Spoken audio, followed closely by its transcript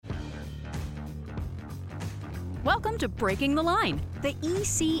Welcome to Breaking the Line, the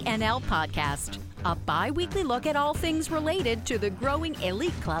ECNL podcast, a bi-weekly look at all things related to the growing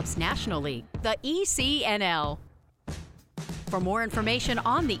elite clubs National League, the ECNL. For more information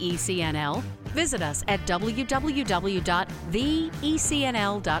on the ECNL, visit us at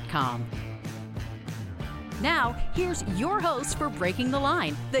www.theecnl.com. Now, here's your host for Breaking the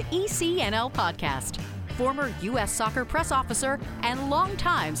Line, the ECNL podcast, former U.S. Soccer press officer and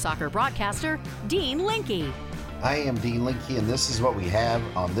longtime soccer broadcaster, Dean Linke. I am Dean Linke, and this is what we have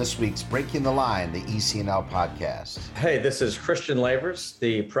on this week's Breaking the Line, the ECNL podcast. Hey, this is Christian Lavers,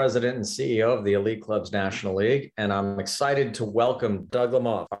 the president and CEO of the Elite Clubs National League, and I'm excited to welcome Doug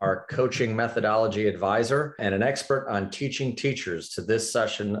Lemov, our coaching methodology advisor and an expert on teaching teachers, to this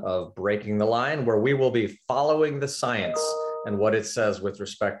session of Breaking the Line, where we will be following the science and what it says with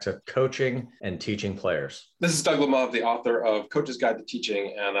respect to coaching and teaching players. This is Doug Lemov, the author of Coach's Guide to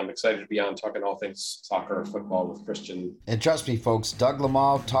Teaching, and I'm excited to be on talking all things soccer, football with Christian. And trust me, folks, Doug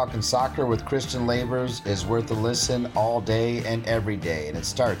Lemov talking soccer with Christian Lavers is worth a listen all day and every day, and it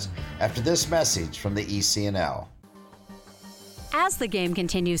starts after this message from the ECNL. As the game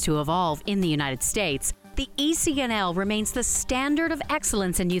continues to evolve in the United States, the ECNL remains the standard of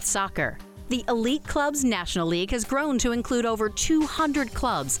excellence in youth soccer. The Elite Clubs National League has grown to include over 200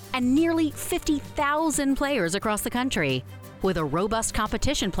 clubs and nearly 50,000 players across the country, with a robust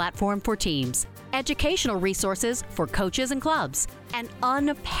competition platform for teams, educational resources for coaches and clubs, and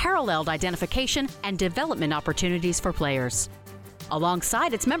unparalleled identification and development opportunities for players.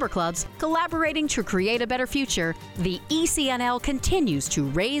 Alongside its member clubs, collaborating to create a better future, the ECNL continues to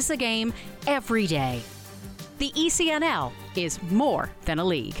raise the game every day. The ECNL is more than a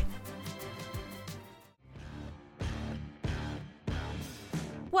league.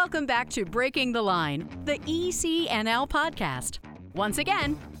 Welcome back to Breaking the Line, the ECNL podcast. Once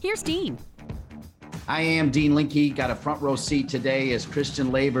again, here's Dean. I am Dean Linke. Got a front row seat today as Christian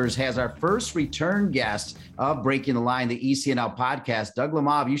Lavers has our first return guest of Breaking the Line, the ECNL podcast. Doug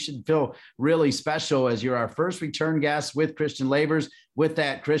Lemov, you should feel really special as you're our first return guest with Christian Lavers. With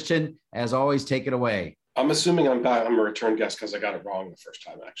that, Christian, as always, take it away. I'm assuming I'm a return guest because I got it wrong the first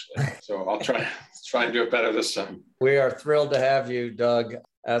time, actually. So I'll try and do it better this time. We are thrilled to have you, Doug.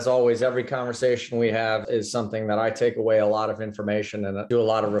 As always, every conversation we have is something that I take away a lot of information and do a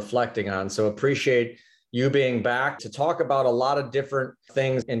lot of reflecting on. So appreciate you being back to talk about a lot of different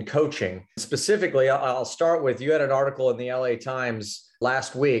things in coaching. Specifically, I'll start with, you had an article in the LA Times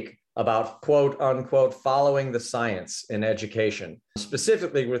last week about quote unquote, following the science in education,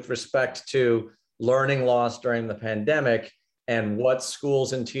 specifically with respect to learning loss during the pandemic and what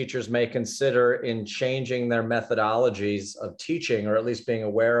schools and teachers may consider in changing their methodologies of teaching, or at least being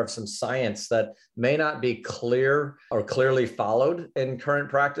aware of some science that may not be clear or clearly followed in current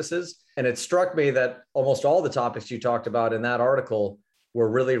practices. And it struck me that almost all the topics you talked about in that article were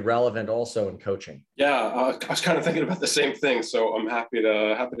really relevant also in coaching. Yeah, I was kind of thinking about the same thing. So I'm happy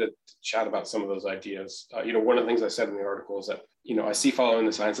to chat about some of those ideas. One of the things I said in the article is that, I see following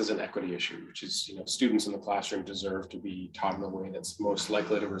the science as an equity issue, which is, students in the classroom deserve to be taught in the way that's most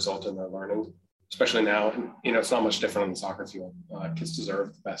likely to result in their learning, especially now. And, it's not much different on the soccer field. Kids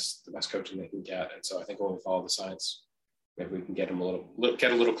deserve the best coaching they can get. And so I think when we follow the science, maybe we can get them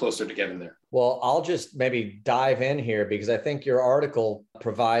get a little closer to getting there. Well, I'll just maybe dive in here because I think your article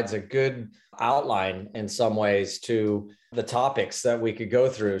provides a good outline in some ways to the topics that we could go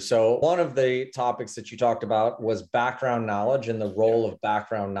through. So one of the topics that you talked about was background knowledge and the role of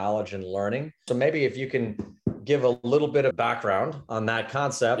background knowledge in learning. So maybe if you can give a little bit of background on that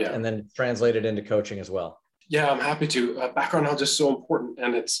concept and then translate it into coaching as well. Yeah, I'm happy to. Background knowledge is so important,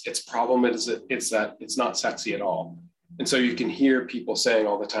 and its problem is that it's not sexy at all. And so you can hear people saying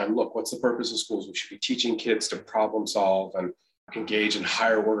all the time, look, what's the purpose of schools? We should be teaching kids to problem solve and engage in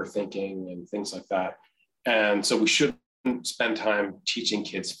higher order thinking and things like that. And so we shouldn't spend time teaching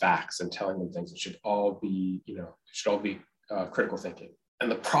kids facts and telling them things. It should all be, critical thinking. And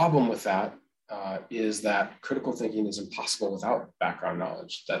the problem with that is that critical thinking is impossible without background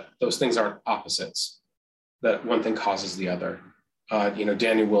knowledge, that those things aren't opposites, that one thing causes the other.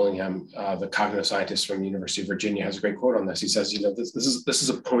 Daniel Willingham, the cognitive scientist from the University of Virginia, has a great quote on this. He says, this is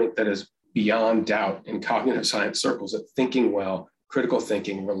a point that is beyond doubt in cognitive science circles, that thinking well, critical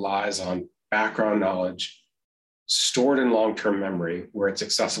thinking relies on background knowledge stored in long-term memory where it's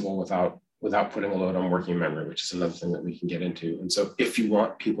accessible without putting a load on working memory, which is another thing that we can get into. And so if you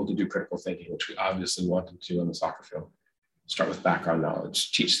want people to do critical thinking, which we obviously want them to do on the soccer field, start with background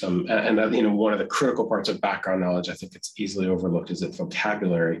knowledge, teach them. And one of the critical parts of background knowledge, I think it's easily overlooked, is that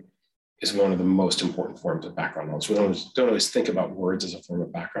vocabulary is one of the most important forms of background knowledge. We don't always think about words as a form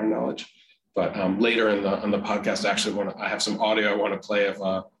of background knowledge, But later on the podcast, I have some audio I want to play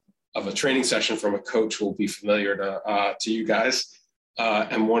of a training session from a coach who will be familiar to you guys.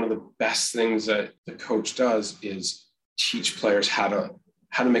 And one of the best things that the coach does is teach players how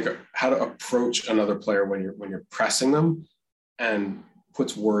to approach another player when you're pressing them, and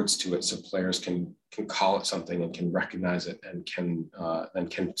puts words to it so players can call it something and can recognize it and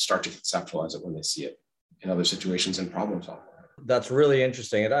can start to conceptualize it when they see it in other situations and problem solving. That's really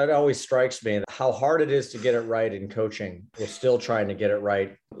interesting. It always strikes me how hard it is to get it right in coaching. We're still trying to get it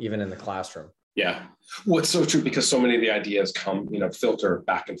right, even in the classroom. Yeah. Well, it's so true, because so many of the ideas come, filter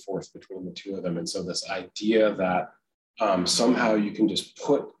back and forth between the two of them. And so this idea that somehow you can just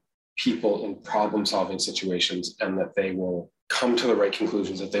put people in problem solving situations and that they will come to the right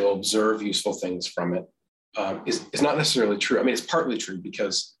conclusions, that they will observe useful things from it, is not necessarily true. I mean, it's partly true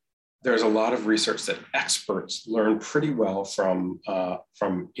because there's a lot of research that experts learn pretty well from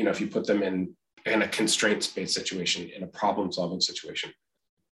if you put them in a constraints-based situation, in a problem-solving situation.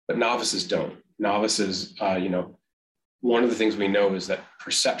 But novices don't. Novices, one of the things we know is that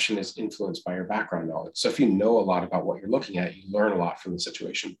perception is influenced by your background knowledge. So if you know a lot about what you're looking at, you learn a lot from the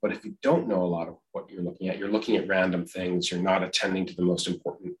situation. But if you don't know a lot of what you're looking at random things, you're not attending to the most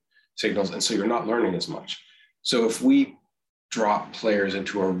important signals, and so you're not learning as much. So if we drop players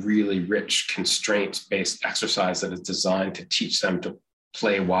into a really rich constraints-based exercise that is designed to teach them to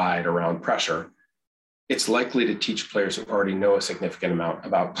play wide around pressure, it's likely to teach players who already know a significant amount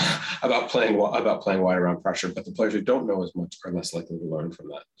about playing wide around pressure. But the players who don't know as much are less likely to learn from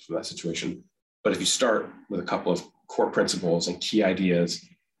that situation. But if you start with a couple of core principles and key ideas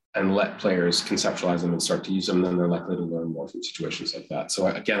and let players conceptualize them and start to use them, then they're likely to learn more from situations like that. So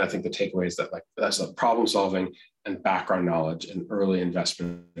again, I think the takeaway is that that's the problem solving and background knowledge and early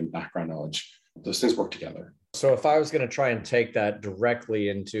investment in background knowledge. Those things work together. So if I was going to try and take that directly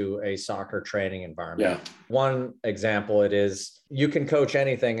into a soccer training environment, one example, it is you can coach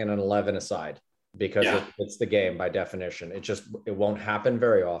anything in an 11-a-side because it's the game by definition. It won't happen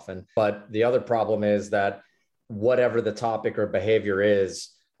very often. But the other problem is that whatever the topic or behavior is,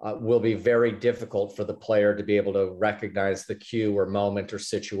 will be very difficult for the player to be able to recognize the cue or moment or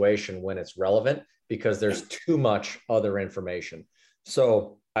situation when it's relevant, because there's too much other information.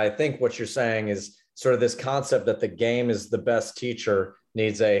 So I think what you're saying is sort of this concept that the game is the best teacher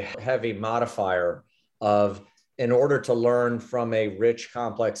needs a heavy modifier of, in order to learn from a rich,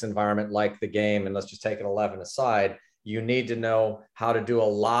 complex environment like the game, and let's just take an 11 aside, you need to know how to do a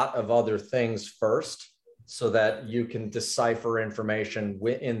lot of other things first so that you can decipher information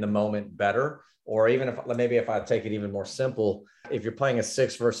in the moment better. Or even if I take it even more simple, if you're playing a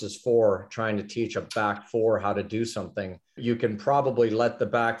 6 versus 4, trying to teach a back 4 how to do something, you can probably let the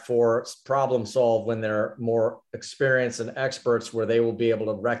back 4 problem solve when they're more experienced and experts, where they will be able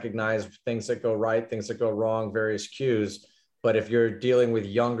to recognize things that go right, things that go wrong, various cues. But if you're dealing with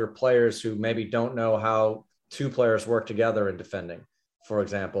younger players who maybe don't know how 2 players work together in defending, for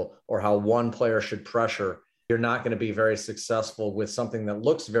example, or how 1 player should pressure, you're not going to be very successful with something that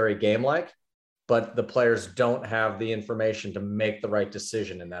looks very game-like, but the players don't have the information to make the right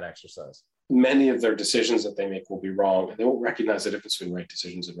decision in that exercise. Many of their decisions that they make will be wrong, and they won't recognize the difference between right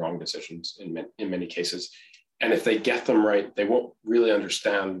decisions and wrong decisions in many cases. And if they get them right, they won't really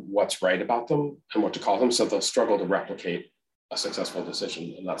understand what's right about them and what to call them, so they'll struggle to replicate a successful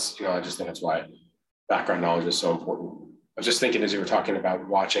decision. And that's, I just think that's why background knowledge is so important. I was just thinking, as you were talking about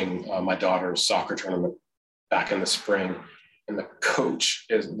watching my daughter's soccer tournament back in the spring, and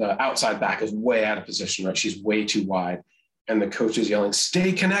the outside back is way out of position, right? She's way too wide. And the coach is yelling,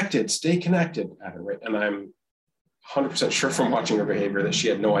 stay connected at her, right? And I'm 100% sure from watching her behavior that she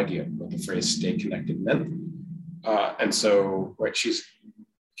had no idea what the phrase stay connected meant. And so, right,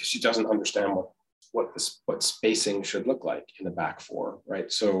 she doesn't understand what spacing should look like in the back 4, right?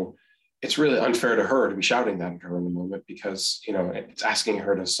 So it's really unfair to her to be shouting that at her in the moment, because, it's asking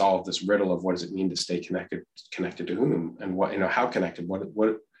her to solve this riddle of what does it mean to stay connected to whom, and what, how connected,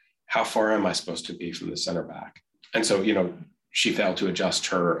 how far am I supposed to be from the center back? And so, she failed to adjust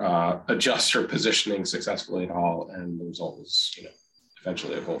her positioning successfully at all. And the result was,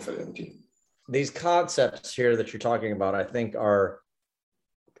 eventually a goal for the other team. These concepts here that you're talking about, I think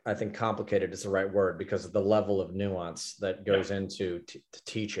complicated is the right word, because of the level of nuance that goes into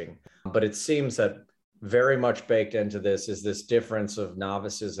teaching. But it seems that very much baked into this is this difference of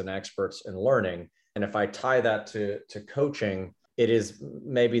novices and experts in learning. And if I tie that to coaching, it is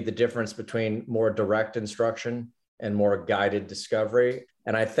maybe the difference between more direct instruction and more guided discovery.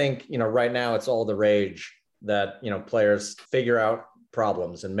 And I think, right now it's all the rage that, players figure out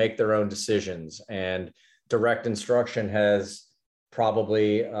problems and make their own decisions. And direct instruction has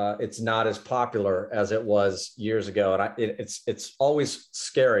probably it's not as popular as it was years ago. And it's always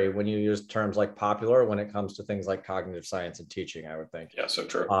scary when you use terms like popular when it comes to things like cognitive science and teaching, I would think. Yeah, so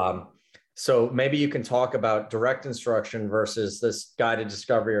true. So maybe you can talk about direct instruction versus this guided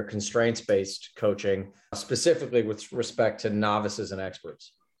discovery or constraints-based coaching, specifically with respect to novices and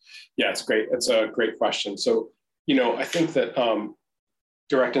experts. Yeah, it's great. It's a great question. So, I think that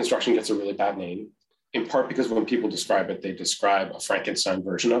direct instruction gets a really bad name, in part because when people describe it, they describe a Frankenstein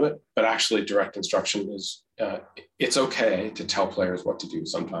version of it. But actually, direct instruction is, it's okay to tell players what to do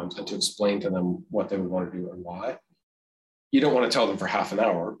sometimes and to explain to them what they would want to do and why. You don't want to tell them for half an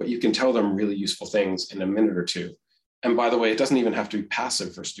hour, but you can tell them really useful things in a minute or two. And by the way, it doesn't even have to be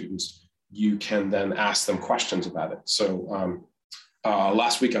passive for students. You can then ask them questions about it. So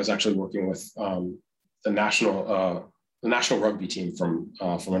last week, I was actually working with the national rugby team from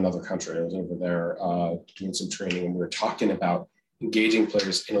another country. I was over there doing some training, and we were talking about engaging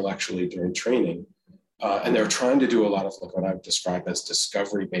players intellectually during training. And they were trying to do a lot of what I would describe as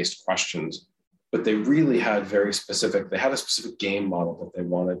discovery-based questions. But they really had they had a specific game model that they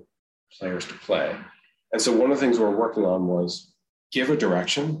wanted players to play. And so one of the things we were working on was give a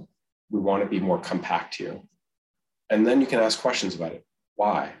direction. We want to be more compact here. And then you can ask questions about it.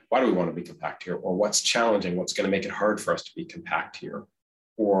 Why? Why do we want to be compact here? Or what's challenging? What's going to make it hard for us to be compact here?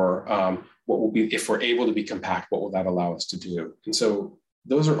 Or what will be, if we're able to be compact, what will that allow us to do? And so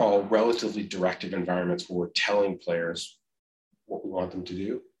those are all relatively directed environments where we're telling players what we want them to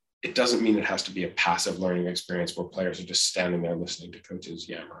do. It doesn't mean it has to be a passive learning experience where players are just standing there listening to coaches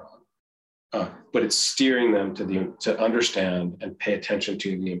yammer on. But it's steering them to understand and pay attention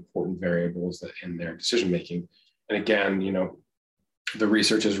to the important variables that in their decision making. And again, the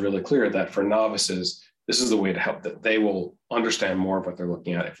research is really clear that for novices, this is the way to help that they will understand more of what they're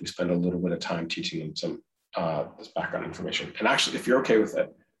looking at if we spend a little bit of time teaching them some this background information. And actually, if you're okay with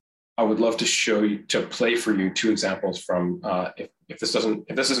it, I would love to play for you two examples from if this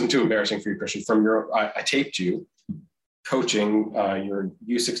isn't too embarrassing for you, Christian, from I taped you coaching your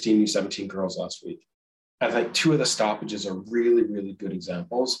U16, U17 girls last week. I think two of the stoppages are really, really good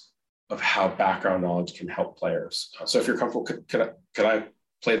examples of how background knowledge can help players. So if you're comfortable, could I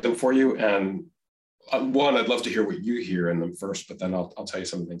play them for you? And one, I'd love to hear what you hear in them first, but then I'll tell you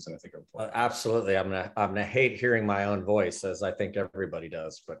some things that I think are important. Absolutely. I'm gonna hate hearing my own voice, as I think everybody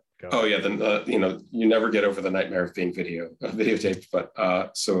does. But go. Oh yeah, then you never get over the nightmare of being videotaped. But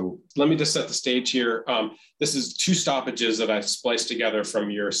so let me just set the stage here. This is two stoppages that I spliced together from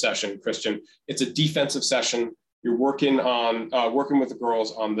your session, Christian. It's a defensive session. You're working with the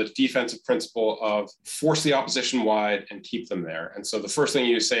girls on the defensive principle of force the opposition wide and keep them there. And so the first thing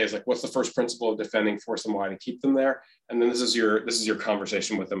you say is like, what's the first principle of defending? Force them wide and keep them there. And then this is your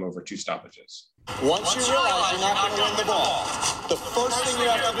conversation with them over two stoppages. Once you realize you're not going to win the ball, the first thing you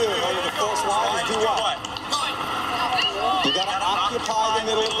have to do in order to force wide is do what? You got to occupy the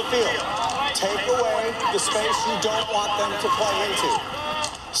middle of the field. Take away the space you don't want them to play into.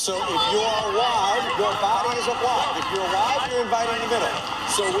 So if you are wide, your body is wide. If you're wide, you're inviting the middle.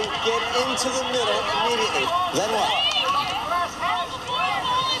 So we get into the middle immediately. Then what?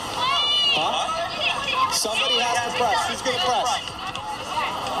 Huh? Somebody has to press. Who's going to press?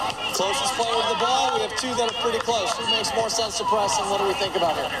 Closest player to the ball. We have two that are pretty close. Who makes more sense to press, and what do we think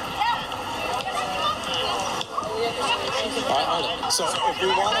about here? All right. So if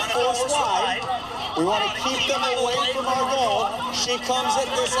we want to force wide, we want to keep them away from our goal. She comes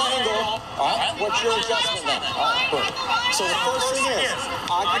at this angle. All right, what's your adjustment then? All right, perfect. So the first thing is,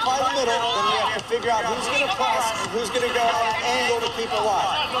 occupy the middle, then we have to figure out who's going to press and who's going to go at an angle to keep it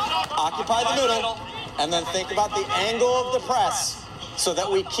wide. Occupy the middle, and then think about the angle of the press so that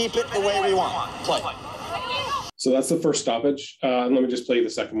we keep it the way we want. Play. So that's the first stoppage. And let me just play the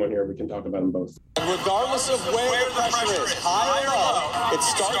second one here. We can talk about them both. And regardless of where the pressure is, high or low, it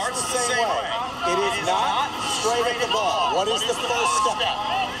starts the same way. It is not straight at the ball. What is the first step?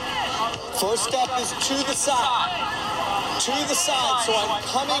 First step is to the side. To the side, so I'm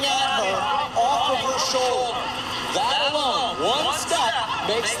coming at her off of her shoulder. That alone, one step,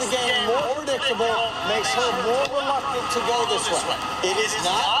 makes the game more predictable, makes her more reluctant to go this way. It is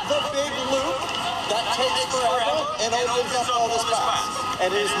not the big loop that takes forever and opens up all this pass.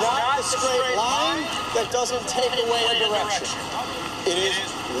 And it is not the straight line that doesn't take away a direction. It is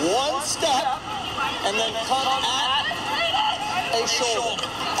one step and then come at a shoulder.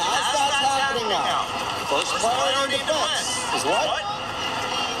 As that's happening now, first player in defense is what?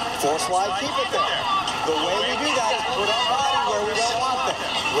 Force wide, keep it there. The way we do that is put our body where we don't want them.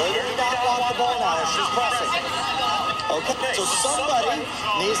 Where do we not want the ball now as she's pressing? Okay, so somebody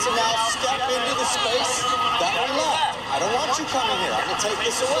needs to now step into the space that we left. I don't want you coming here. I'm going to take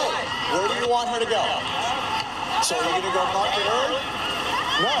this away. Where do you want her to go? So are you going to go mark it early?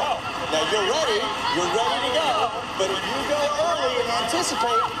 No. Now you're ready to go. But if you go early and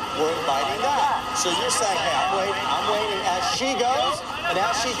anticipate, we're inviting that. So you're saying, hey, I'm waiting as she goes, and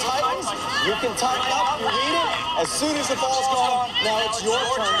as she tightens, you can tighten up, you read it. As soon as the ball's gone, now it's your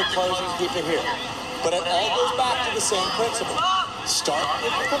turn to close and keep it here. But it all goes back to the same principle. Start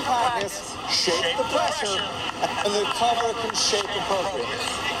with the compactness, shape the pressure, and the cover can shape appropriately.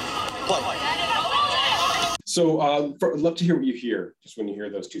 Play. So I'd love to hear what you hear just when you hear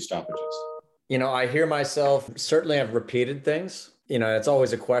those two stoppages. I hear myself, certainly I've repeated things. It's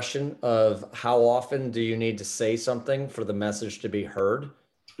always a question of how often do you need to say something for the message to be heard?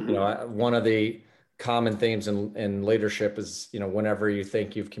 One of the common themes in leadership is, whenever you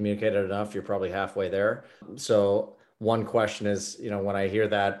think you've communicated enough, you're probably halfway there. So one question is, when I hear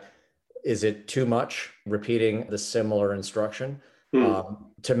that, is it too much repeating the similar instruction?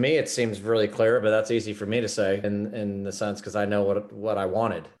 To me, it seems really clear, but that's easy for me to say in the sense, because I know what I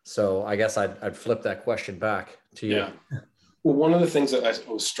wanted. So I guess I'd flip that question back to you. Yeah. Well, one of the things that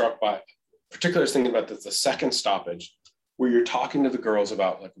I was struck by, particularly I was thinking about the second stoppage, where you're talking to the girls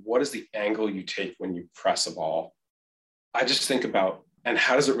about like, what is the angle you take when you press a ball? I just think about, and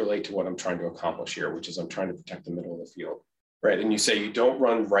how does it relate to what I'm trying to accomplish here, which is I'm trying to protect the middle of the field, right? And you say you don't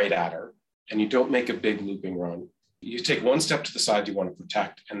run right at her, and you don't make a big looping run. You take one step to the side you want to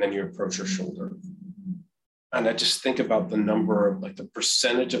protect, and then you approach her shoulder. And I just think about the number of, like, the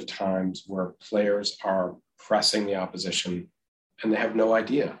percentage of times where players are pressing the opposition and they have no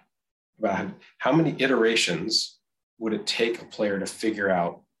idea about how many iterations would it take a player to figure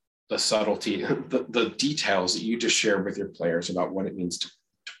out the subtlety, the details that you just shared with your players about what it means to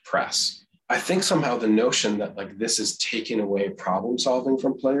press. I think somehow the notion that like this is taking away problem solving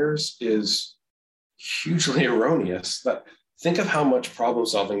from players is hugely erroneous. That think of how much problem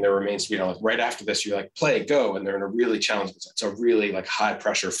solving there remains to be done. Like right after this, you're like, play, go, and they're in a really challenging, it's a really like high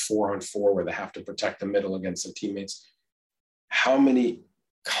pressure 4-on-4 where they have to protect the middle against their teammates. How many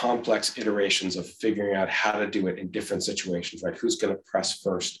complex iterations of figuring out how to do it in different situations, right? Who's going to press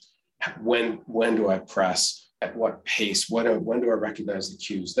first? When do I press? At what pace? When do I recognize the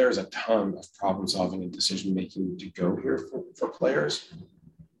cues? There's a ton of problem solving and decision making to go here for players.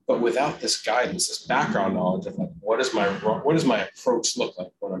 But without this guidance, this background knowledge of like, what does my approach look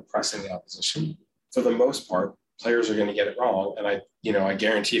like when I'm pressing the opposition? For the most part, players are going to get it wrong. And I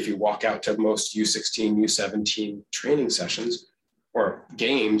guarantee if you walk out to most U16, U17 training sessions or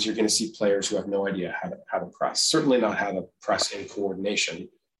games, you're going to see players who have no idea how to press. Certainly not how to press in coordination,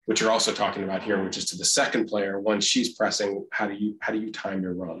 which you're also talking about here, which is to the second player. Once she's pressing, how do you time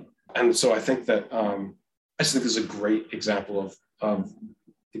your run? And so I think that I just think this is a great example of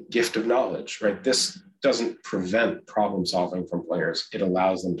the gift of knowledge, right? This doesn't prevent problem solving from players. It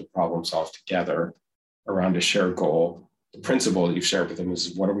allows them to problem solve together around a shared goal. The principle that you've shared with them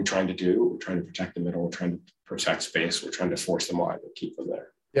is, what are we trying to do? We're trying to protect the middle. We're trying to protect space. We're trying to force them wide and keep them there.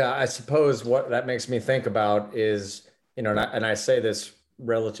 Yeah, I suppose what that makes me think about is, and I say this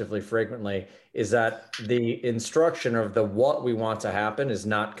relatively frequently, is that the instruction of what we want to happen is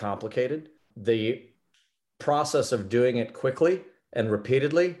not complicated. The process of doing it quickly and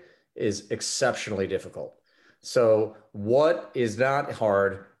repeatedly is exceptionally difficult. So what is not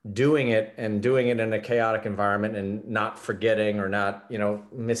hard, doing it in a chaotic environment and not forgetting or not,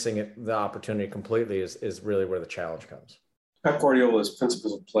 missing the opportunity completely is really where the challenge comes. Pep Guardiola's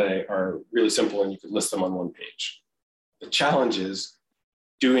principles of play are really simple, and you could list them on one page. The challenge is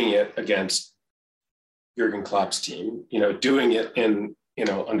doing it against Jurgen Klopp's team, doing it in,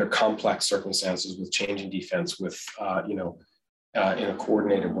 under complex circumstances with changing defense, with, in a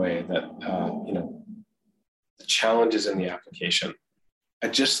coordinated way that, the challenge is in the application. I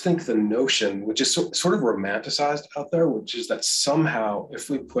just think the notion, which is sort of romanticized out there, which is that somehow if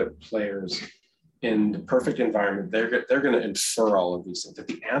we put players in the perfect environment, they're going to infer all of these things, that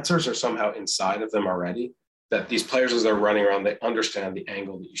the answers are somehow inside of them already, that these players, as they're running around, they understand the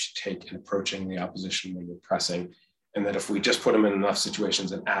angle that you should take in approaching the opposition when you're pressing. And that if we just put them in enough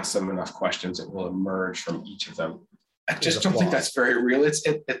situations and ask them enough questions, it will emerge from each of them. I just don't think that's very real. It's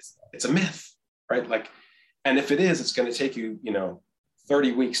a myth, right? Like, and if it is, it's going to take you,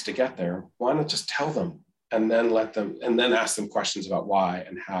 30 weeks to get there. Why not just tell them and then ask them questions about why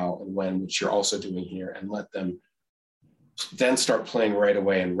and how and when, which you're also doing here, and let them then start playing right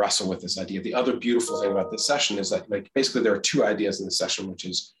away and wrestle with this idea. The other beautiful thing about this session is that, like, basically there are two ideas in the session, which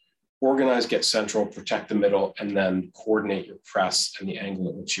is organize, get central, protect the middle, and then coordinate your press and the angle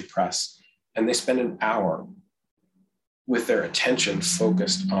at which you press. And they spend an hour with their attention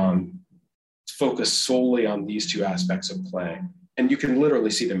focused focus solely on these two aspects of play. And you can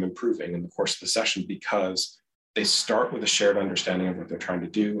literally see them improving in the course of the session because they start with a shared understanding of what they're trying to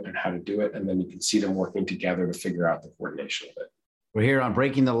do and how to do it. And then you can see them working together to figure out the coordination of it. We're here on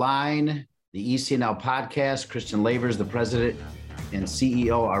Breaking the Line, the ECNL podcast. Christian Lavers, the president and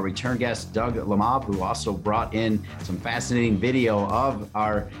CEO, our return guest, Doug Lemov, who also brought in some fascinating video of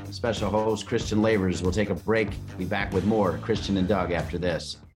our special host, Christian Lavers. We'll take a break, be back with more Christian and Doug after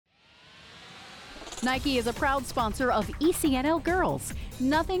this. Nike is a proud sponsor of ECNL Girls.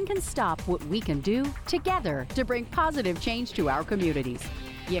 Nothing can stop what we can do together to bring positive change to our communities.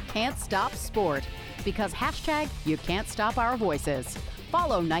 You can't stop sport because #you can't stop our voices.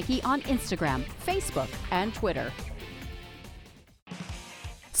 Follow Nike on Instagram, Facebook, and Twitter.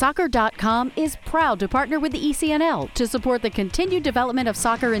 Soccer.com is proud to partner with the ECNL to support the continued development of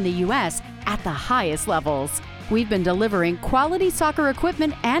soccer in the U.S. at the highest levels. We've been delivering quality soccer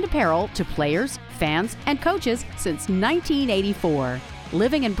equipment and apparel to players, fans, and coaches since 1984.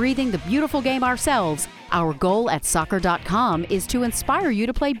 Living and breathing the beautiful game ourselves, our goal at Soccer.com is to inspire you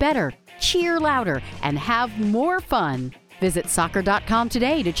to play better, cheer louder, and have more fun. Visit Soccer.com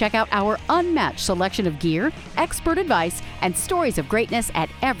today to check out our unmatched selection of gear, expert advice, and stories of greatness at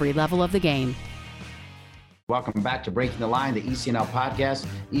every level of the game. Welcome back to Breaking the Line, the ECNL podcast.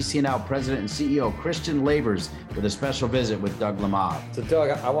 ECNL President and CEO Christian Lavers with a special visit with Doug Lemov. So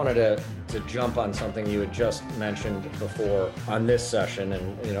Doug, I wanted to jump on something you had just mentioned before on this session,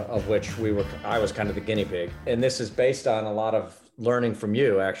 and of which I was kind of the guinea pig. And this is based on a lot of learning from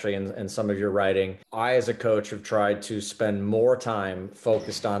you, actually, and some of your writing. I, as a coach, have tried to spend more time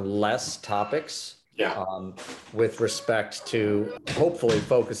focused on less topics. With respect to hopefully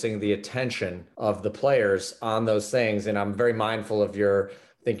focusing the attention of the players on those things. And I'm very mindful of I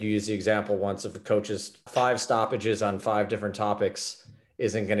think you used the example once of the coaches, 5 stoppages on 5 different topics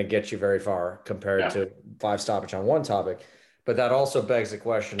isn't going to get you very far compared to 5 stoppage on one topic. But that also begs the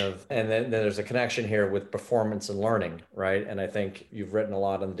question of, and then there's a connection here with performance and learning, right? And I think you've written a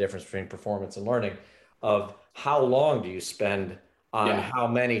lot on the difference between performance and learning of how long do you spend on how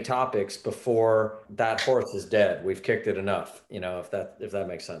many topics before that horse is dead. We've kicked it enough, if that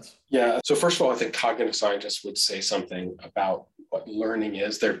makes sense. Yeah. So first of all, I think cognitive scientists would say something about what learning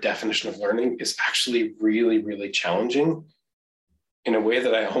is. Their definition of learning is actually really, really challenging in a way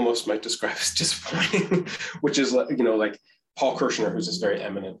that I almost might describe as disappointing, which is, like Paul Kirshner, who's this very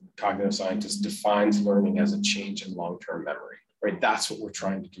eminent cognitive scientist, defines learning as a change in long-term memory, right? That's what we're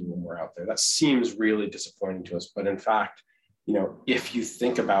trying to do when we're out there. That seems really disappointing to us, but in fact, if you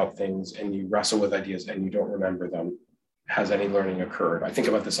think about things and you wrestle with ideas and you don't remember them, has any learning occurred? I think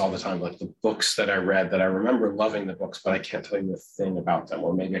about this all the time, like the books that I read that I remember loving the books, but I can't tell you a thing about them,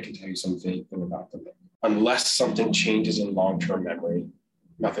 or maybe I can tell you some vague thing about them. Unless something changes in long-term memory,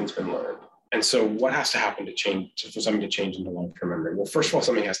 nothing's been learned. And so what has to happen for something to change into long-term memory? Well, first of all,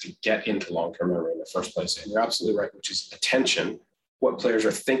 something has to get into long-term memory in the first place. And you're absolutely right, which is attention. What players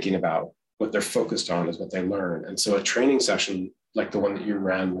are thinking about, what they're focused on is what they learn. And so a training session like the one that you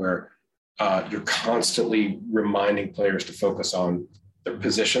ran, where you're constantly reminding players to focus on their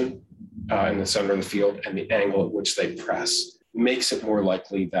position in the center of the field and the angle at which they press, makes it more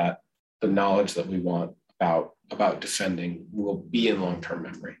likely that the knowledge that we want about defending will be in long-term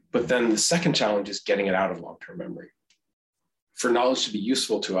memory. But then the second challenge is getting it out of long-term memory. For knowledge to be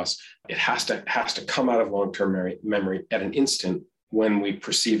useful to us, it has to come out of long-term memory at an instant when we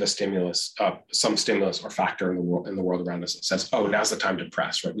perceive a stimulus, some stimulus or factor in the world around us that says, oh, now's the time to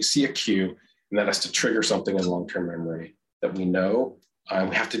press, right? We see a cue, and that has to trigger something in long-term memory that we know.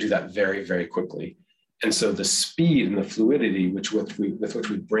 We have to do that very, very quickly. And so the speed and the fluidity with which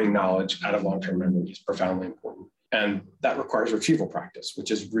we bring knowledge out of long-term memory is profoundly important. And that requires retrieval practice,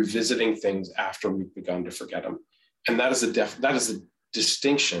 which is revisiting things after we've begun to forget them. And that is the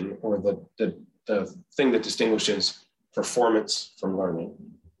distinction, or the thing that distinguishes performance from learning.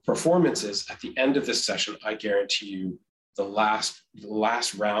 Performance is, at the end of this session, I guarantee you, the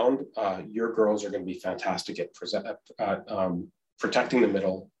last round, your girls are going to be fantastic at protecting the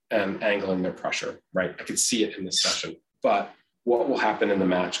middle and angling their pressure, right? I could see it in this session. But what will happen in the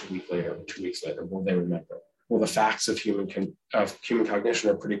match a week later or 2 weeks later? Will they remember? Well, the facts of human cognition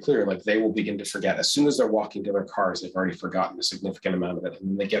are pretty clear. Like, they will begin to forget. As soon as they're walking to their cars, they've already forgotten a significant amount of it.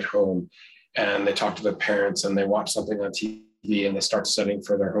 And then they get home and they talk to their parents and they watch something on TV and they start studying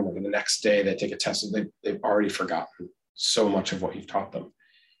for their homework. And the next day they take a test and they've already forgotten so much of what you've taught them.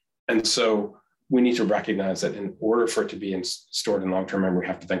 And so we need to recognize that in order for it to be stored in long-term memory, we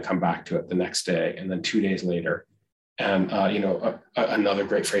have to then come back to it the next day and then 2 days later And, another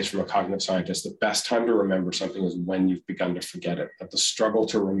great phrase from a cognitive scientist, the best time to remember something is when you've begun to forget it. That the struggle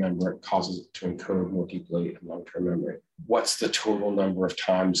to remember it causes it to encode more deeply in long-term memory. What's the total number of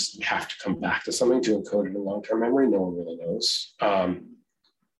times you have to come back to something to encode it in long-term memory? No one really knows.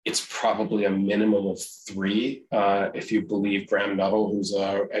 It's probably a minimum of 3, if you believe Graham Nuttall, who's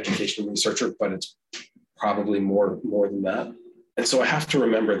an educational researcher, but it's probably more than that. And so I have to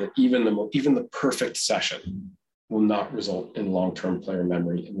remember that even the perfect session will not result in long-term player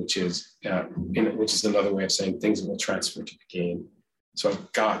memory, which is another way of saying things will transfer to the game. So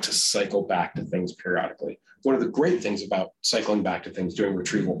I've got to cycle back to things periodically. One of the great things about cycling back to things, doing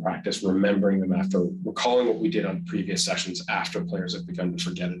retrieval practice, remembering them after, recalling what we did on previous sessions after players have begun to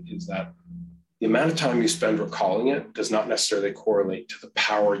forget it, is that the amount of time you spend recalling it does not necessarily correlate to the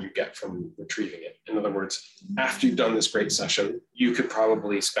power you get from retrieving it. In other words, after you've done this great session, you could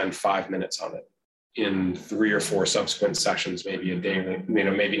probably spend 5 minutes on it. In 3 or 4 subsequent sessions, maybe a day,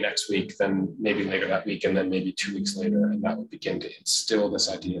 maybe next week, then maybe later that week, and then maybe 2 weeks later, and that would begin to instill this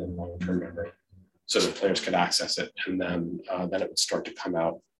idea of long-term memory, so that players could access it, and then it would start to come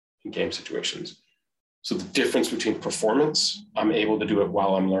out in game situations. So the difference between performance, I'm able to do it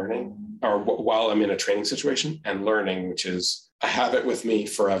while I'm learning, or while I'm in a training situation, and learning, which is I have it with me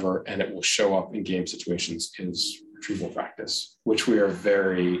forever, and it will show up in game situations, is retrieval practice, which we are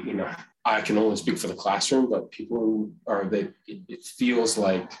very, I can only speak for the classroom, but people it feels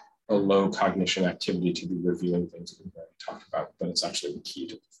like a low cognition activity to be reviewing things that we've already talked about, but it's actually the key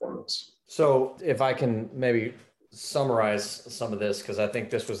to performance. So if I can maybe summarize some of this, because I think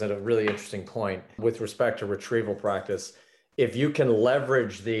this was at a really interesting point with respect to retrieval practice. If you can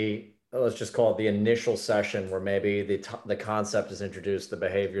leverage let's just call it the initial session where maybe the concept is introduced, the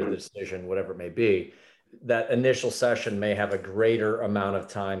behavior, the decision, whatever it may be, that initial session may have a greater amount of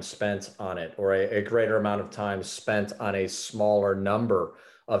time spent on it, or a greater amount of time spent on a smaller number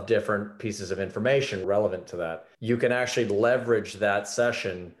of different pieces of information relevant to that. You can actually leverage that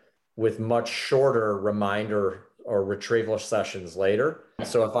session with much shorter reminder or retrieval sessions later.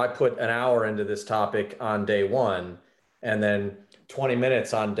 So if I put an hour into this topic on day 1, and then 20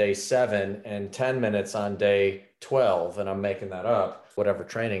 minutes on day 7 and 10 minutes on day 12, and I'm making that up, whatever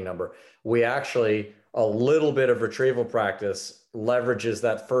training number, we actually, a little bit of retrieval practice leverages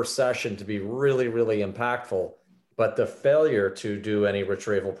that first session to be really, really impactful. But the failure to do any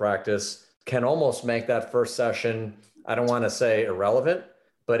retrieval practice can almost make that first session, I don't want to say irrelevant,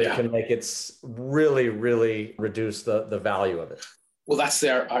 but it can make it really, really reduce the value of it. Well, that's the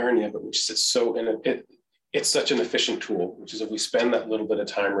irony of it, which is it's such an efficient tool, which is if we spend that little bit of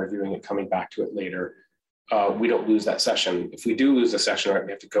time reviewing it, coming back to it later, we don't lose that session. If we do lose the session, right,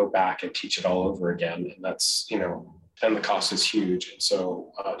 we have to go back and teach it all over again. And that's, then the cost is huge. And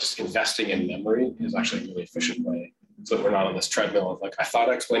so just investing in memory is actually a really efficient way, so that we're not on this treadmill of like, I thought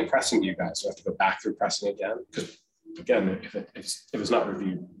I explained pressing to you guys, so I have to go back through pressing again. Because again, if it's not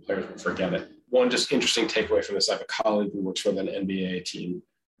reviewed, players will forget it. One just interesting takeaway from this, I have a colleague who works with an NBA team,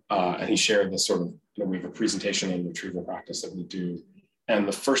 and he shared this sort of, we have a presentation on retrieval practice that we do. And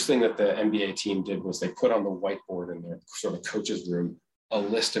the first thing that the NBA team did was they put on the whiteboard in their sort of coach's room a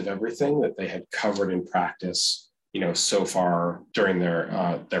list of everything that they had covered in practice, so far during their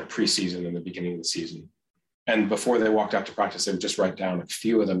preseason and the beginning of the season. And before they walked out to practice, they would just write down a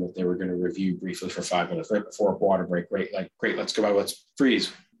few of them that they were going to review briefly for 5 minutes right before a water break. Great, let's go out, let's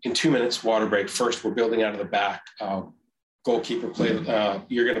freeze. In 2 minutes, water break. First, we're building out of the back. Goalkeeper play.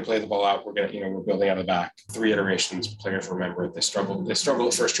 You're going to play the ball out. We're building out of the back. 3 iterations. Players remember it. They struggle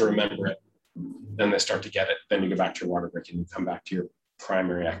at first to remember it. Then they start to get it. Then you go back to your water break and you come back to your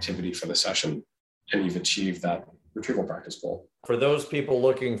primary activity for the session, and you've achieved that retrieval practice goal. For those people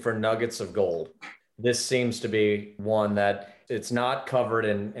looking for nuggets of gold, this seems to be one that it's not covered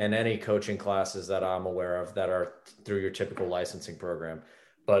in any coaching classes that I'm aware of that are through your typical licensing program.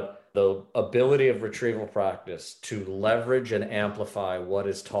 But the ability of retrieval practice to leverage and amplify what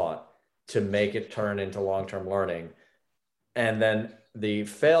is taught to make it turn into long-term learning, and then the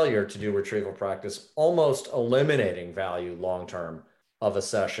failure to do retrieval practice, almost eliminating value long-term of a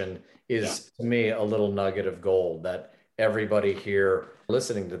session, is to me a little nugget of gold that everybody here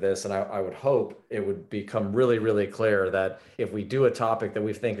listening to this, and I would hope it would become really, really clear that if we do a topic that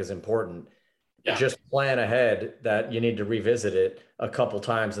we think is important, just plan ahead that you need to revisit it a couple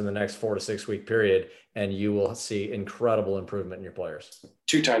times in the next 4 to 6 week period, and you will see incredible improvement in your players.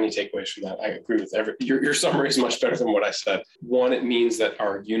 2 tiny takeaways from that. I agree with your summary is much better than what I said. One, it means that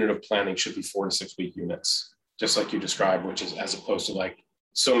our unit of planning should be 4 to 6 week units, just like you described, which is as opposed to like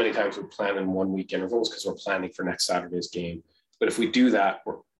so many times we plan in 1 week intervals because we're planning for next Saturday's game. But if we do that,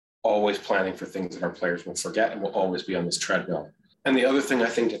 always planning for things that our players will forget and will always be on this treadmill. And the other thing I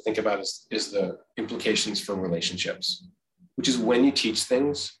think to think about is the implications for relationships, which is when you teach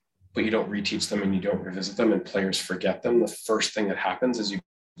things, but you don't reteach them and you don't revisit them and players forget them, the first thing that happens is you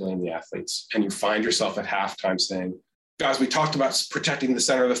blame the athletes. And you find yourself at halftime saying, guys, we talked about protecting the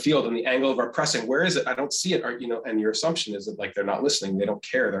center of the field and the angle of our pressing. Where is it? I don't see it. Or, and your assumption is that like, they're not listening. They don't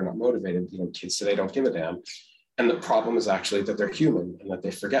care. They're not motivated. Kids today don't give a damn. And the problem is actually that they're human and that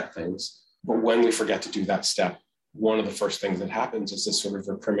they forget things. But when we forget to do that step, one of the first things that happens is this sort of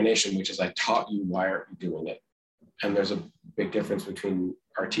recrimination, which is I taught you, why aren't you doing it? And there's a big difference between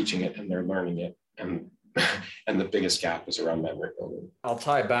our teaching it and they're learning it. And the biggest gap is around memory building. I'll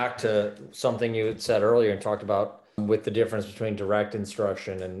tie back to something you had said earlier and talked about with the difference between direct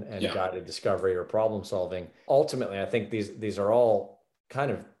instruction and guided discovery or problem solving. Ultimately, I think these are all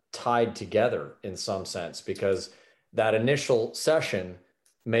kind of tied together in some sense, because that initial session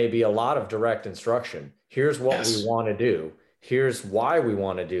may be a lot of direct instruction. Here's what we want to do. Here's why we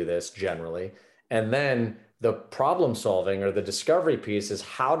want to do this generally. And then the problem solving or the discovery piece is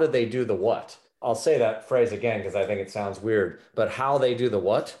how do they do the what? I'll say that phrase again because I think it sounds weird, but how they do the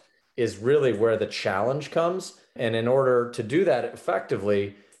what is really where the challenge comes. And in order to do that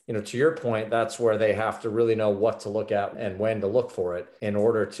effectively, to your point, that's where they have to really know what to look at and when to look for it in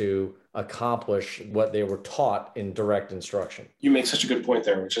order to accomplish what they were taught in direct instruction. You make such a good point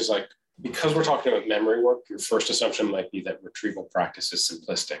there, which is like, because we're talking about memory work, your first assumption might be that retrieval practice is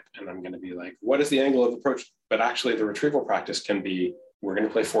simplistic. And I'm going to be like, what is the angle of approach? But actually the retrieval practice can be, we're going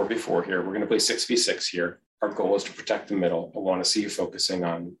to play 4v4 here. We're going to play 6v6 here. Our goal is to protect the middle. I want to see you focusing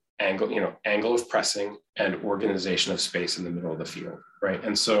on angle of pressing and organization of space in the middle of the field, right?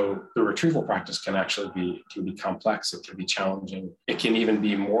 And so the retrieval practice can actually be complex. It can be challenging. It can even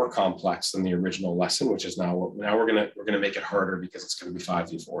be more complex than the original lesson, which is now we're gonna make it harder because it's going to be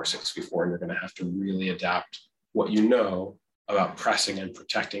 5v4, 6v4, and you're going to have to really adapt what you know about pressing and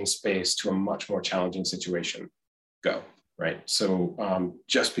protecting space to a much more challenging situation. Go, right? So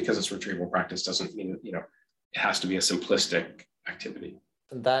just because it's retrieval practice doesn't mean that it has to be a simplistic activity.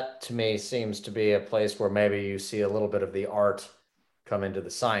 That to me seems to be a place where maybe you see a little bit of the art come into the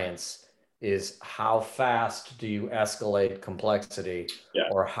science, is how fast do you escalate complexity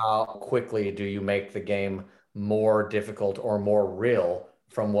or how quickly do you make the game more difficult or more real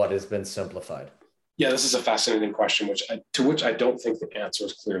from what has been simplified? Yeah, this is a fascinating question, to which I don't think the answer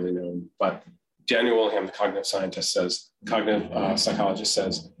is clearly known. But Daniel Willingham, the cognitive psychologist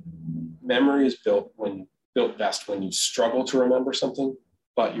says, memory is built best when you struggle to remember something,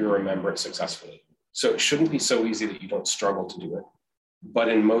 but you remember it successfully. So it shouldn't be so easy that you don't struggle to do it. But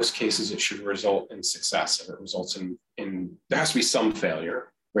in most cases, it should result in success. If it results in there has to be some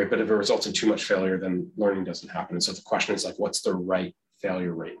failure, right? But if it results in too much failure, then learning doesn't happen. And so the question is like, what's the right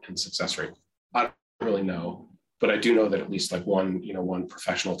failure rate and success rate? I don't really know, but I do know that at least like one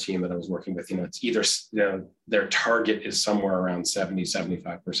professional team that I was working with, it's either, their target is somewhere around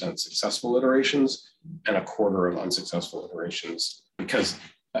 70-75% successful iterations and a quarter of unsuccessful iterations. Because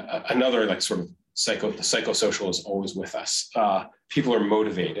another like sort of the psychosocial is always with us. People are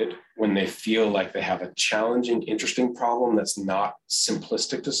motivated when they feel like they have a challenging, interesting problem that's not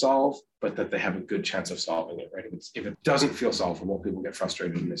simplistic to solve, but that they have a good chance of solving it, right? If it doesn't feel solvable, people get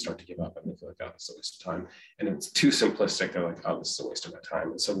frustrated and they start to give up and they feel like, oh, it's a waste of time. And if it's too simplistic, they're like, oh, this is a waste of my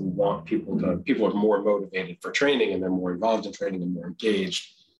time. And so we want people are more motivated for training and they're more involved in training and more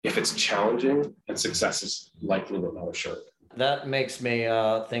engaged if it's challenging, and success is likely but not assured. That makes me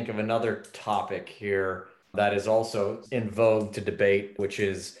think of another topic here that is also in vogue to debate, which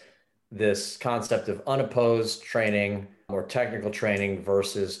is this concept of unopposed training or technical training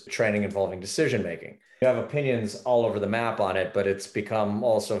versus training involving decision-making. You have opinions all over the map on it, but it's become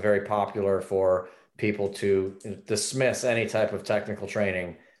also very popular for people to dismiss any type of technical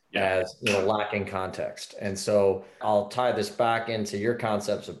training as lacking context. And so I'll tie this back into your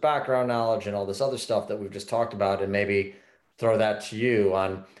concepts of background knowledge and all this other stuff that we've just talked about, and maybe throw that to you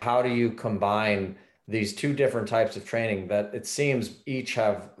on how do you combine these two different types of training that it seems each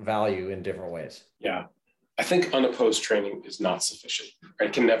have value in different ways? Yeah, I think unopposed training is not sufficient. Right?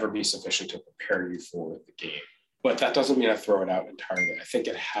 It can never be sufficient to prepare you for the game. But that doesn't mean I throw it out entirely. I think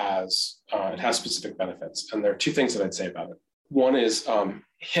it has specific benefits. And there are two things that I'd say about it. One is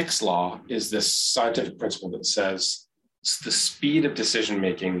Hicks' law is this scientific principle that says the speed of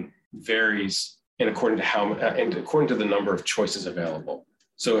decision-making varies according to the number of choices available.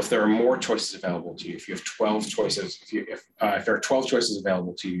 So if there are more choices available to you, if you have 12 choices, if there are 12 choices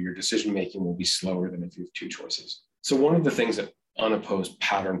available to you, your decision-making will be slower than if you have 2 choices. So one of the things that unopposed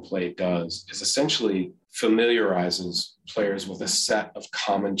pattern play does is essentially familiarizes players with a set of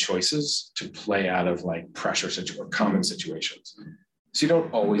common choices to play out of like pressure or common situations. So you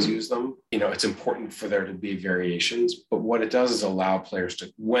don't always use them. It's important for there to be variations, but what it does is allow players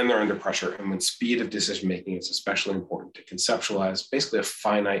to, when they're under pressure and when speed of decision-making is especially important, to conceptualize basically a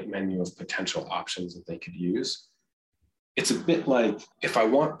finite menu of potential options that they could use. It's a bit like if I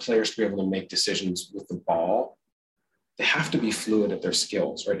want players to be able to make decisions with the ball, they have to be fluid at their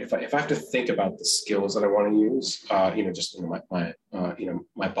skills, right? If I have to think about the skills that I want to use, just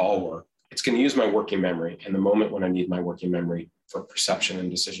my ball work, it's going to use my working memory in the moment when I need my working memory for perception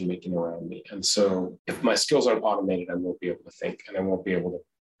and decision-making around me. And so if my skills aren't automated, I won't be able to think and I won't be able to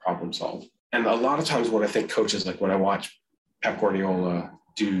problem solve. And a lot of times what I think coaches, like when I watch Pep Guardiola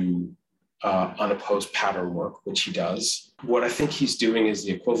do unopposed pattern work, which he does, what I think he's doing is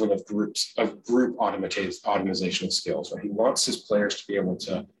the equivalent of group automation of skills, right? He wants his players to be able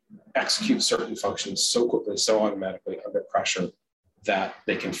to execute certain functions so quickly, so automatically under pressure that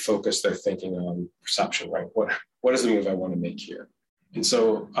they can focus their thinking on perception, right? What is the move I want to make here? And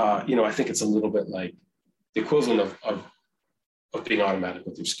so, I think it's a little bit like the equivalent of being automatic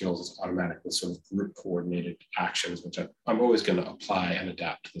with your skills is automatic with sort of group coordinated actions, which I'm always going to apply and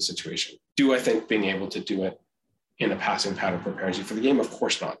adapt to the situation. Do I think being able to do it in a passing pattern prepares you for the game? Of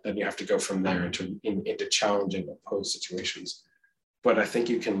course not. Then you have to go from there into challenging opposed situations. But I think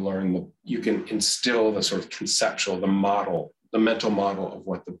you can instill the sort of conceptual, the mental model of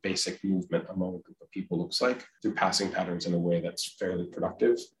what the basic movement among a group of people looks like through passing patterns in a way that's fairly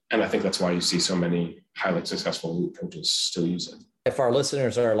productive. And I think that's why you see so many highly successful elite coaches still use it. If our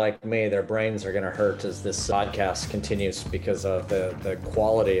listeners are like me, their brains are going to hurt as this podcast continues because of the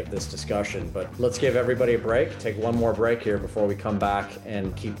quality of this discussion. But let's give everybody a break. Take one more break here before we come back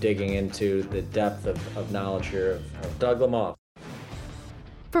and keep digging into the depth of knowledge here of Doug Lemov.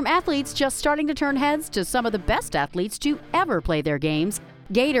 From athletes just starting to turn heads to some of the best athletes to ever play their games,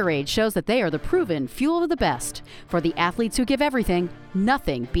 Gatorade shows that they are the proven fuel of the best. For the athletes who give everything,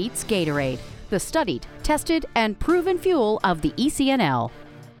 nothing beats Gatorade, the studied, tested, and proven fuel of the ECNL.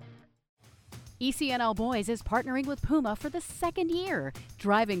 ECNL Boys is partnering with Puma for the second year,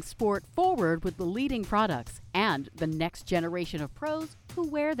 driving sport forward with the leading products and the next generation of pros who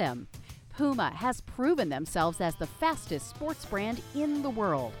wear them. Puma has proven themselves as the fastest sports brand in the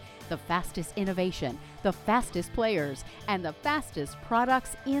world, the fastest innovation, the fastest players, and the fastest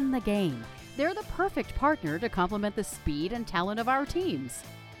products in the game. They're the perfect partner to complement the speed and talent of our teams.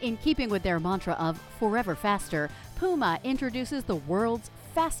 In keeping with their mantra of forever faster, Puma introduces the world's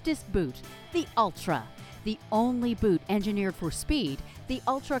fastest boot, the Ultra. The only boot engineered for speed, the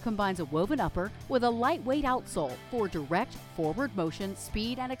Ultra combines a woven upper with a lightweight outsole for direct forward motion,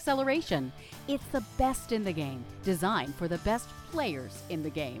 speed, and acceleration. It's the best in the game, designed for the best players in the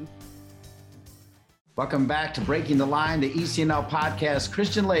game. Welcome back to Breaking the Line, the ECNL podcast.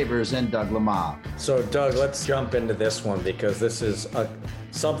 Christian Lavers and Doug Lemov. So, Doug, let's jump into this one because this is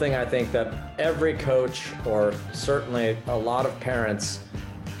something I think that every coach, or certainly a lot of parents,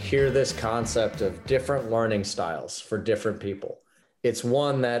 hear this concept of different learning styles for different people. It's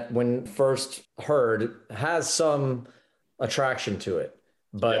one that when first heard has some attraction to it,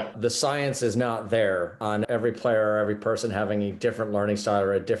 but the science is not there on every player or every person having a different learning style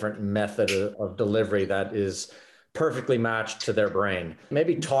or a different method of delivery that is perfectly matched to their brain.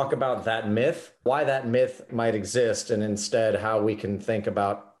 Maybe talk about that myth, why that myth might exist, and instead how we can think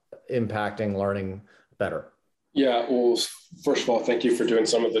about impacting learning better. Yeah, well, first of all, thank you for doing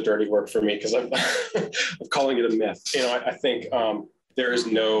some of the dirty work for me because I'm calling it a myth. I think there is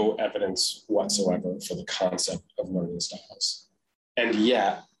no evidence whatsoever for the concept of learning styles, and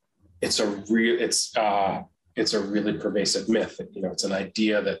yet it's a really pervasive myth. It's an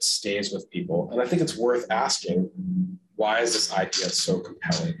idea that stays with people, and I think it's worth asking, why is this idea so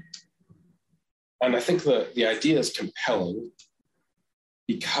compelling? And I think the idea is compelling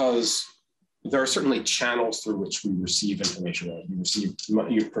because there are certainly channels through which we receive information. Right?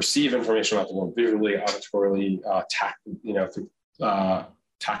 You perceive information about the world visually, auditorily, through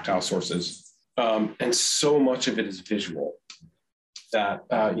tactile sources, and so much of it is visual that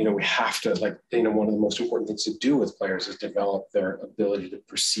we have to one of the most important things to do with players is develop their ability to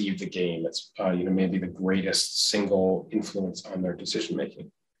perceive the game. It's maybe the greatest single influence on their decision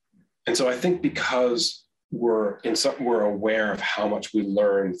making. And so I think because we're aware of how much we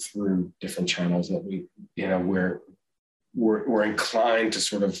learn through different channels, that we're inclined to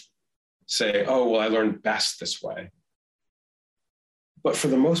sort of say, oh, well, I learned best this way. But for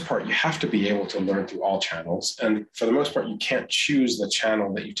the most part, you have to be able to learn through all channels. And for the most part, you can't choose the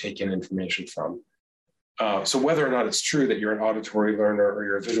channel that you take in information from. So whether or not it's true that you're an auditory learner or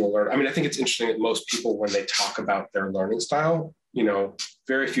you're a visual learner, I mean, I think it's interesting that most people, when they talk about their learning style,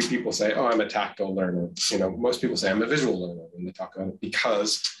 very few people say, oh, I'm a tactile learner. Most people say I'm a visual learner when they talk about it,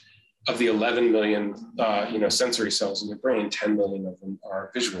 because of the 11 million, sensory cells in your brain, 10 million of them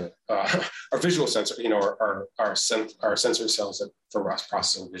are visual, sensor, are sensory cells for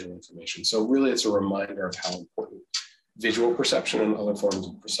processing visual information. So really, it's a reminder of how important visual perception and other forms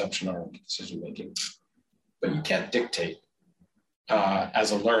of perception are in decision making. But you can't dictate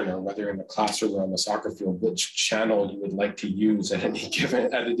as a learner, whether you're in the classroom or on the soccer field, which channel you would like to use at any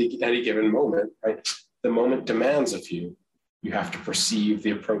given moment. Right, the moment demands of you. You have to perceive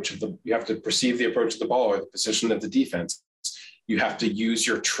the approach of the ball or the position of the defense. You have to use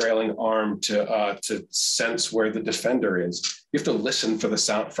your trailing arm to sense where the defender is. You have to listen for the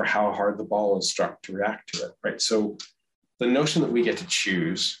sound, for how hard the ball is struck, to react to it, right? So the notion that we get to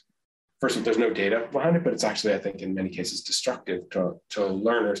choose, first of all, there's no data behind it, but it's actually, I think, in many cases destructive to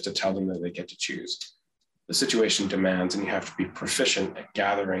learners to tell them that they get to choose. The situation demands, and you have to be proficient at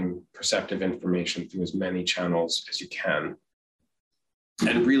gathering perceptive information through as many channels as you can.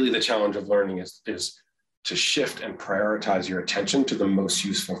 And really, the challenge of learning is to shift and prioritize your attention to the most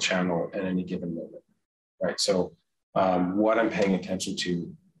useful channel at any given moment, right? So what I'm paying attention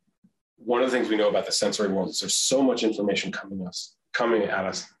to, one of the things we know about the sensory world is there's so much information coming at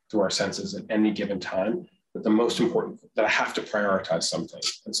us through our senses at any given time, but the most important, that I have to prioritize something.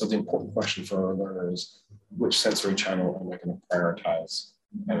 And so the important question for a learner is, which sensory channel am I going to prioritize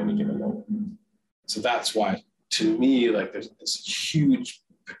at any given moment? So that's why, to me, like, there's this huge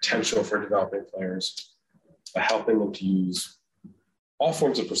potential for developing players by helping them to use all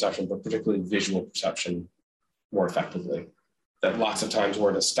forms of perception, but particularly visual perception, more effectively. That lots of times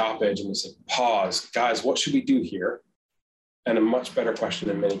we're at a stoppage and we say, pause, guys, what should we do here? And a much better question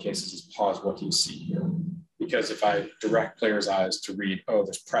in many cases is, pause, what do you see here? Because if I direct players' eyes to read, oh,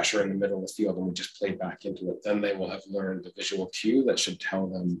 there's pressure in the middle of the field, and we just play back into it, then they will have learned a visual cue that should tell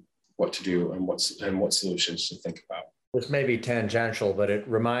them what to do and what solutions to think about. This may be tangential, but it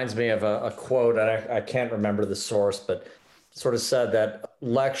reminds me of a quote, and I can't remember the source, but sort of said that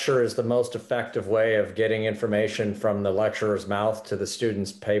lecture is the most effective way of getting information from the lecturer's mouth to the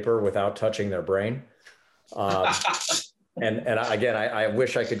student's paper without touching their brain. And again, I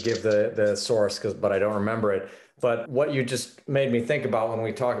wish I could give the source, but I don't remember it. But what you just made me think about when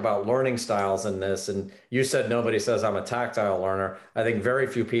we talk about learning styles in this, and you said nobody says I'm a tactile learner. I think very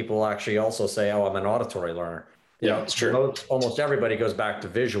few people actually also say, oh, I'm an auditory learner. Yeah, it's true. Almost everybody goes back to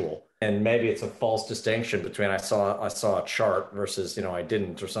visual, and maybe it's a false distinction between I saw a chart versus, I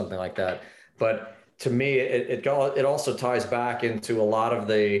didn't, or something like that. But to me, it also ties back into a lot of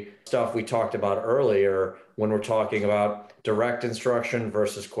the stuff we talked about earlier when we're talking about direct instruction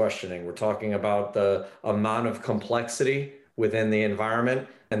versus questioning. We're talking about the amount of complexity within the environment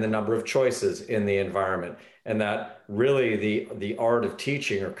and the number of choices in the environment. And that really the art of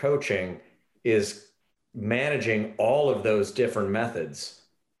teaching or coaching is managing all of those different methods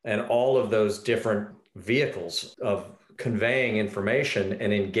and all of those different vehicles of conveying information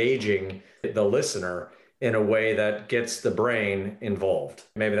and engaging the listener in a way that gets the brain involved.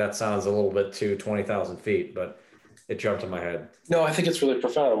 Maybe that sounds a little bit too 20,000 feet, but it jumped in my head. No, I think it's really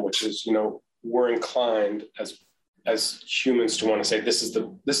profound, which is, we're inclined as humans to want to say, this is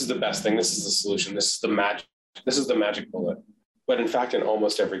the best thing, this is the solution, this is the magic bullet. But in fact, in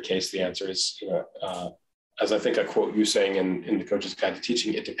almost every case, the answer is, as I think I quote you saying in the Coach's Guide to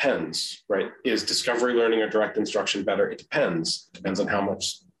Teaching, it depends, right? Is discovery learning or direct instruction better? It depends. It depends on how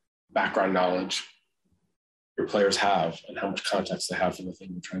much background knowledge your players have and how much context they have for the thing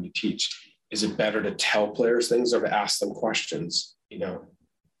you're trying to teach. Is it better to tell players things or to ask them questions?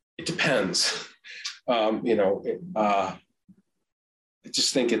 It depends. I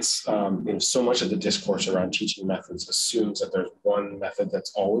just think it's, so much of the discourse around teaching methods assumes that there's one method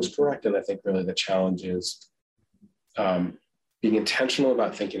that's always correct. And I think really the challenge is being intentional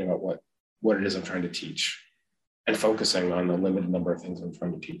about thinking about what it is I'm trying to teach and focusing on the limited number of things I'm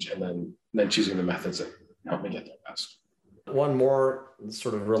trying to teach, and then choosing the methods that help me get there best. One more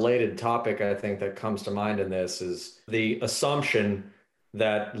sort of related topic I think that comes to mind in this is the assumption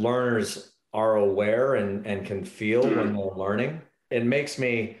that learners are aware and can feel when they're learning. It makes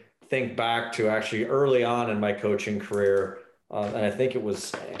me think back to actually early on in my coaching career, and I think it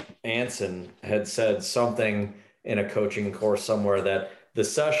was Anson had said something in a coaching course somewhere that the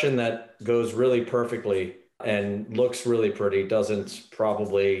session that goes really perfectly and looks really pretty doesn't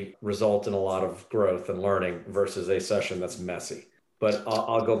probably result in a lot of growth and learning versus a session that's messy. But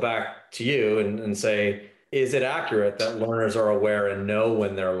I'll go back to you and say, Is it accurate that learners are aware and know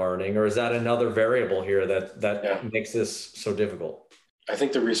when they're learning, or is that another variable here that makes this so difficult? I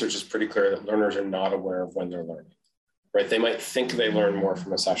think the research is pretty clear that learners are not aware of when they're learning, right? They might think they learn more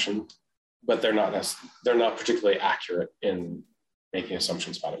from a session, but they're not particularly accurate in making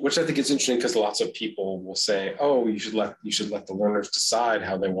assumptions about it, which I think is interesting because lots of people will say, "Oh, you should let the learners decide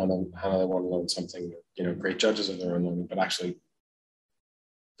how they want to learn something." Great judges of their own learning, but actually,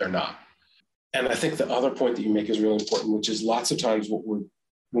 they're not. And I think the other point that you make is really important, which is lots of times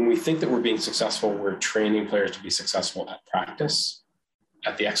when we think that we're being successful, we're training players to be successful at practice,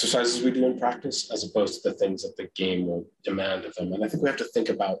 at the exercises we do in practice, as opposed to the things that the game will demand of them. And I think we have to think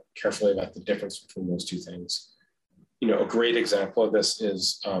carefully about the difference between those two things. A great example of this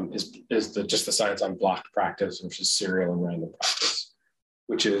is just the science on blocked practice versus serial and random practice,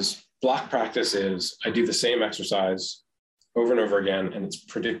 which is blocked practice is I do the same exercise over and over again, and it's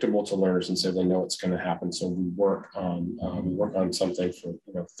predictable to learners, and so they know it's going to happen. So we work on something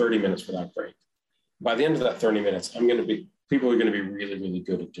for 30 minutes without break. By the end of that 30 minutes, people are going to be really, really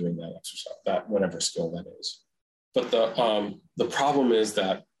good at doing that exercise, that whatever skill that is. But the problem is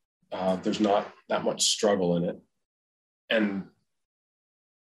that there's not that much struggle in it, and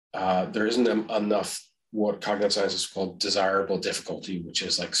there isn't enough what cognitive science is called desirable difficulty, which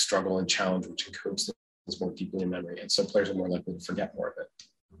is like struggle and challenge, which encodes more deeply in memory. And so players are more likely to forget more of it.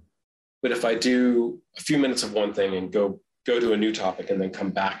 But if I do a few minutes of one thing and go to a new topic and then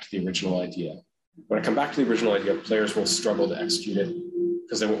come back to the original idea, when I come back to the original idea, players will struggle to execute it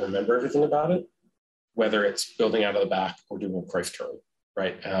because they won't remember everything about it, whether it's building out of the back or doing a Cruyff turn,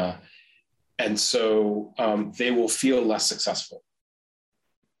 right? And so they will feel less successful,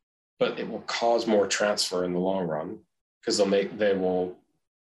 but it will cause more transfer in the long run because they will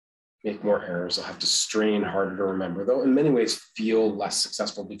make more errors. They'll have to strain harder to remember. They'll in many ways feel less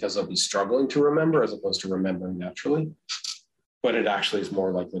successful because they'll be struggling to remember as opposed to remembering naturally. But it actually is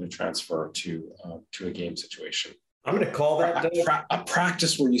more likely to transfer to a game situation. I'm going to call that a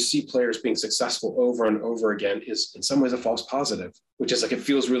practice where you see players being successful over and over again is in some ways a false positive, which is like it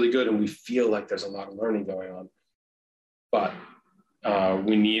feels really good and we feel like there's a lot of learning going on. But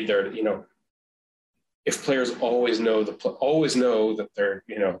we need if players always know that they're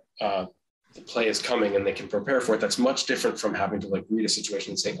the play is coming and they can prepare for it, that's much different from having to like read a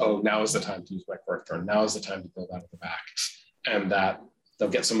situation and say, oh, now is the time to use my Cruyff turn. Now is the time to build out of the back. And that they'll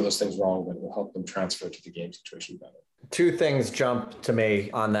get some of those things wrong, but it will help them transfer to the game situation better. Two things jump to me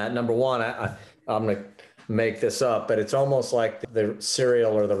on that. Number one, I'm going to make this up, but it's almost like the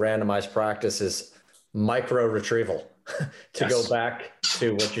serial or the randomized practice is micro retrieval. To go back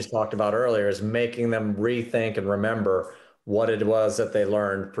to what you talked about earlier, is making them rethink and remember what it was that they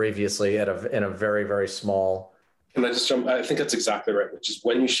learned previously in a very, very small. Can I just jump? I think that's exactly right, which is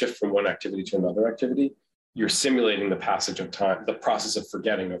when you shift from one activity to another activity, you're simulating the passage of time, the process of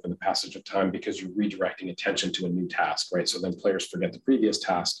forgetting over the passage of time, because you're redirecting attention to a new task, right? So then players forget the previous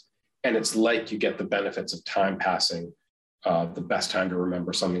task, and it's like you get the benefits of time passing. The best time to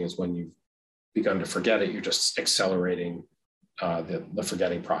remember something is when you've begun to forget it. You're just accelerating the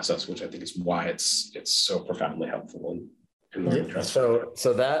forgetting process, which I think is why it's so profoundly helpful in learning transfer.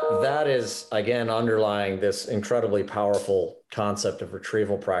 So that is, again, underlying this incredibly powerful concept of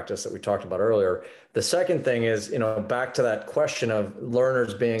retrieval practice that we talked about earlier. The second thing is, back to that question of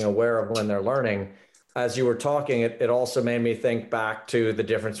learners being aware of when they're learning. As you were talking, it also made me think back to the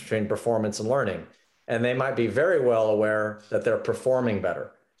difference between performance and learning. And they might be very well aware that they're performing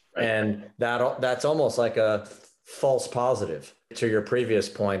better. Right. And that's almost like a false positive to your previous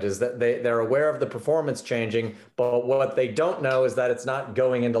point, is that they're aware of the performance changing, but what they don't know is that it's not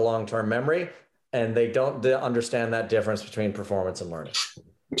going into long-term memory, and they don't understand that difference between performance and learning.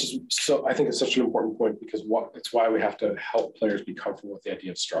 Which is so, I think it's such an important point, because it's why we have to help players be comfortable with the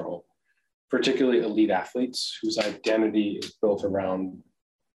idea of struggle, particularly elite athletes whose identity is built around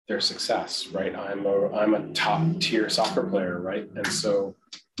their success, right? I'm a top tier soccer player, right? And so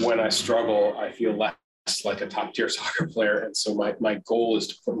when I struggle, I feel less like a top tier soccer player. And so my goal is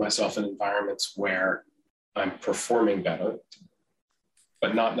to put myself in environments where I'm performing better,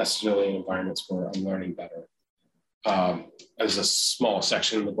 but not necessarily in environments where I'm learning better. There's a small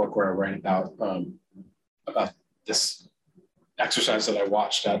section in the book where I write about this exercise that I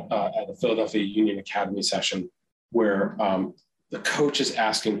watched at the Philadelphia Union Academy session, where the coach is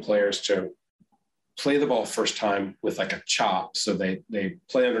asking players to play the ball first time with like a chop. So they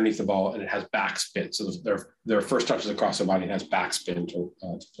play underneath the ball and it has backspin. So their first touch is across the body and has backspin to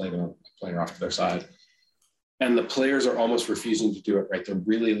play the player off to their side. And the players are almost refusing to do it, right? They're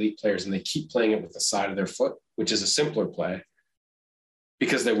really elite players and they keep playing it with the side of their foot, which is a simpler play.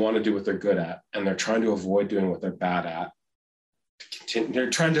 because they want to do what they're good at, and they're trying to avoid doing what they're bad at.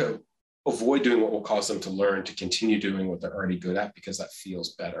 They're trying to avoid doing what will cause them to learn to continue doing what they're already good at because that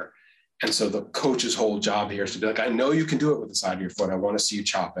feels better. And so the coach's whole job here is to be like, I know you can do it with the side of your foot. I want to see you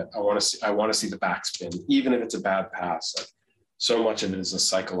chop it. I want to see the backspin, even if it's a bad pass. Like, so much of it is a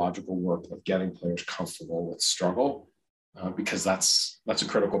psychological work of getting players comfortable with struggle, because that's a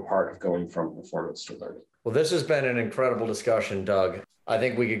critical part of going from performance to learning. Well, this has been an incredible discussion, Doug. I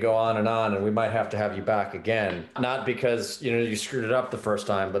think we could go on, and we might have to have you back again. Not because, you screwed it up the first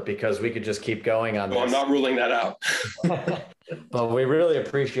time, but because we could just keep going on this. I'm not ruling that out. But we really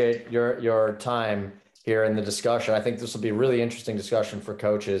appreciate your time here in the discussion. I think this will be a really interesting discussion for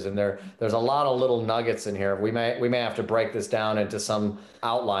coaches, and there's a lot of little nuggets in here. We may have to break this down into some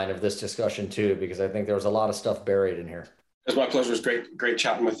outline of this discussion too, because I think there was a lot of stuff buried in here. It's my pleasure. It's great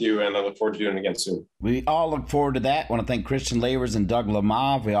chatting with you, and I look forward to doing it again soon. We all look forward to that. I want to thank Christian Lavers and Doug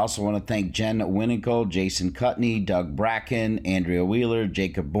Lamov. We also want to thank Jen Winnicle, Jason Cutney, Doug Bracken, Andrea Wheeler,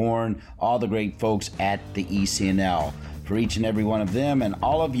 Jacob Bourne, all the great folks at the ECNL. For each and every one of them and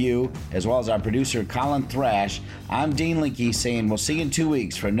all of you, as well as our producer, Colin Thrash, I'm Dean Linke saying we'll see you in 2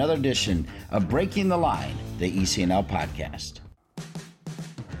 weeks for another edition of Breaking the Line, the ECNL podcast.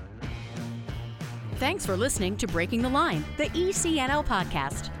 Thanks for listening to Breaking the Line, the ECNL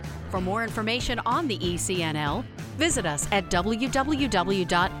podcast. For more information on the ECNL, visit us at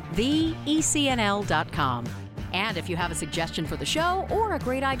www.theecnl.com. And if you have a suggestion for the show or a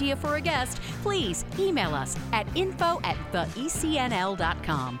great idea for a guest, please email us at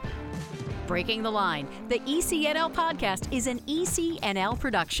info@theecnl.com. Breaking the Line, the ECNL podcast is an ECNL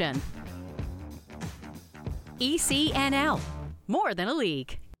production. ECNL, more than a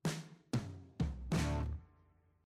league.